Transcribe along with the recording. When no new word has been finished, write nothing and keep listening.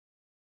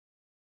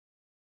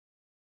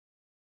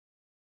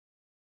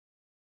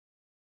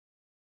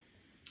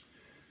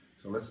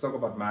So let's talk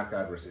about MAC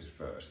addresses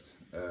first.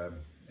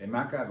 A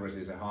MAC address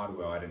is a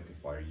hardware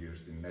identifier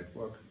used in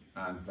network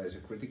and plays a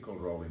critical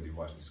role in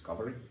device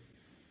discovery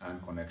and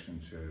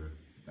connection to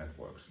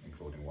networks,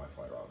 including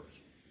Wi-Fi routers.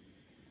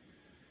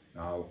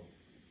 Now,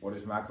 what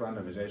is MAC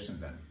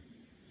randomization then?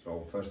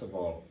 So first of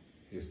all,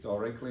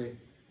 historically,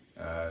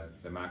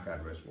 the MAC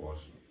address was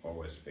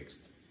always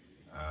fixed,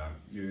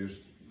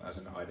 used as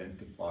an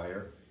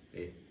identifier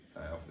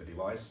of the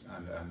device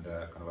and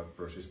kind of a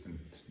persistent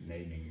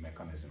naming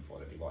mechanism for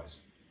the device.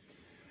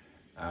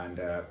 And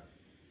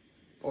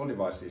all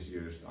devices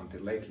used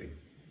until lately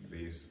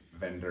these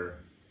vendor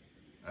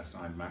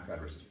assigned MAC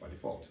addresses by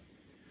default.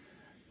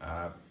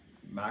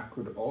 MAC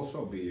could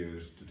also be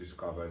used to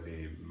discover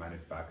the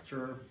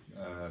manufacturer,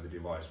 the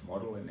device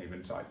model and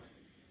even type,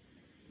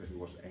 because it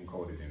was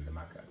encoded in the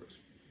MAC address.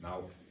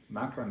 Now,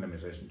 MAC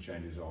randomization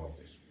changes all of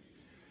this.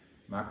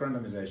 MAC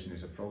randomization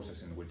is a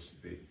process in which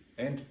the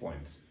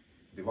endpoint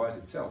device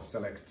itself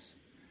selects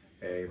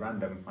a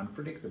random,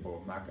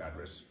 unpredictable MAC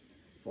address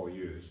for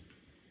use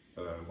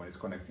when it's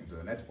connecting to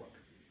the network.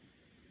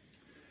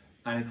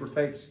 And it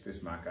rotates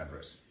this MAC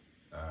address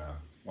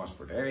once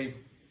per day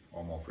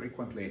or more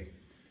frequently,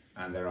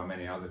 and there are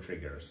many other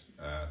triggers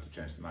to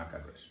change the MAC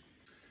address.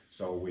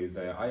 So with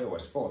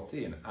iOS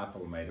 14,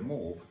 Apple made a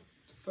move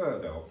to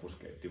further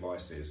obfuscate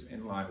devices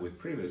in line with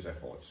previous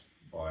efforts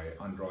by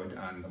Android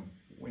and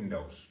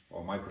Windows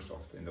or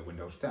Microsoft in the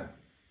Windows 10.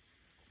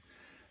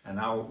 And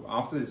now,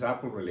 after this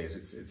Apple release,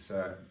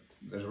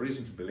 there's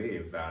reason to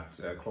believe that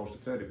close to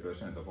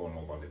 30% of all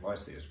mobile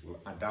devices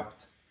will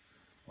adopt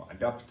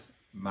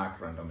MAC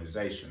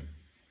randomization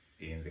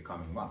in the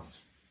coming months.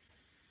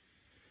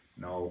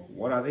 Now,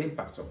 what are the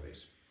impacts of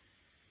this?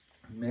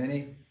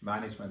 Many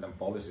management and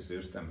policy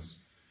systems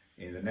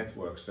in the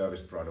network service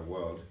provider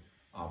world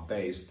are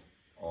based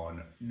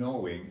on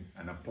knowing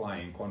and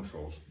applying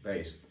controls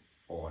based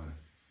on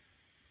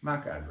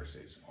MAC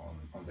addresses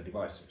on the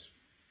devices.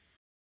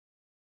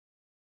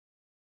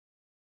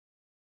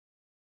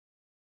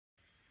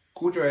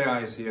 CUJO AI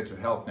is here to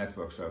help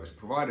network service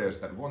providers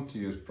that want to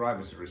use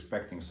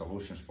privacy-respecting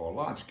solutions for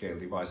large-scale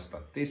device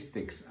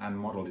statistics and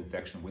model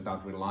detection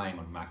without relying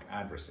on MAC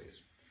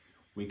addresses.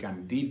 We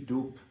can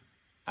dedupe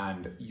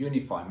and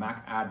unify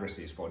MAC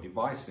addresses for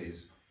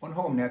devices on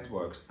home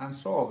networks and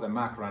solve the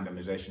MAC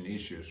randomization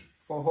issues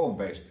for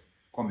home-based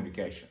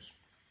communications.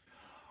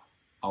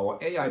 Our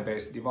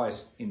AI-based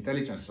device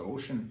intelligence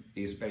solution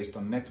is based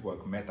on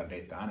network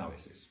metadata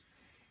analysis.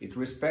 It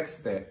respects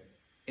the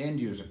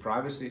end-user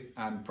privacy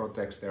and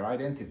protects their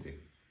identity.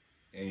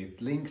 It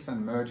links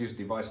and merges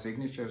device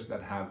signatures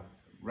that have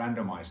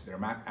randomized their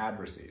MAC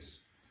addresses.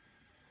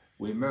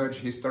 We merge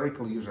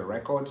historical user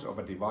records of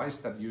a device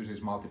that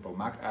uses multiple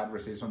MAC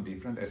addresses on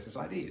different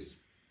SSIDs.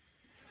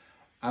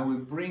 And we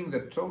bring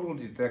the total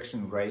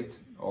detection rate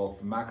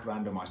of MAC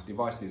randomized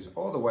devices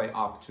all the way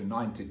up to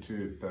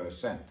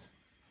 92%.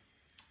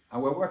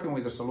 And we're working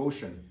with a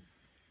solution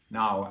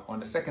now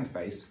on the second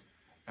phase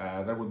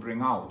that we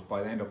bring out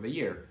by the end of the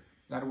year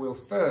that will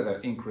further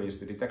increase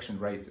the detection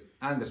rate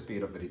and the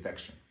speed of the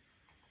detection.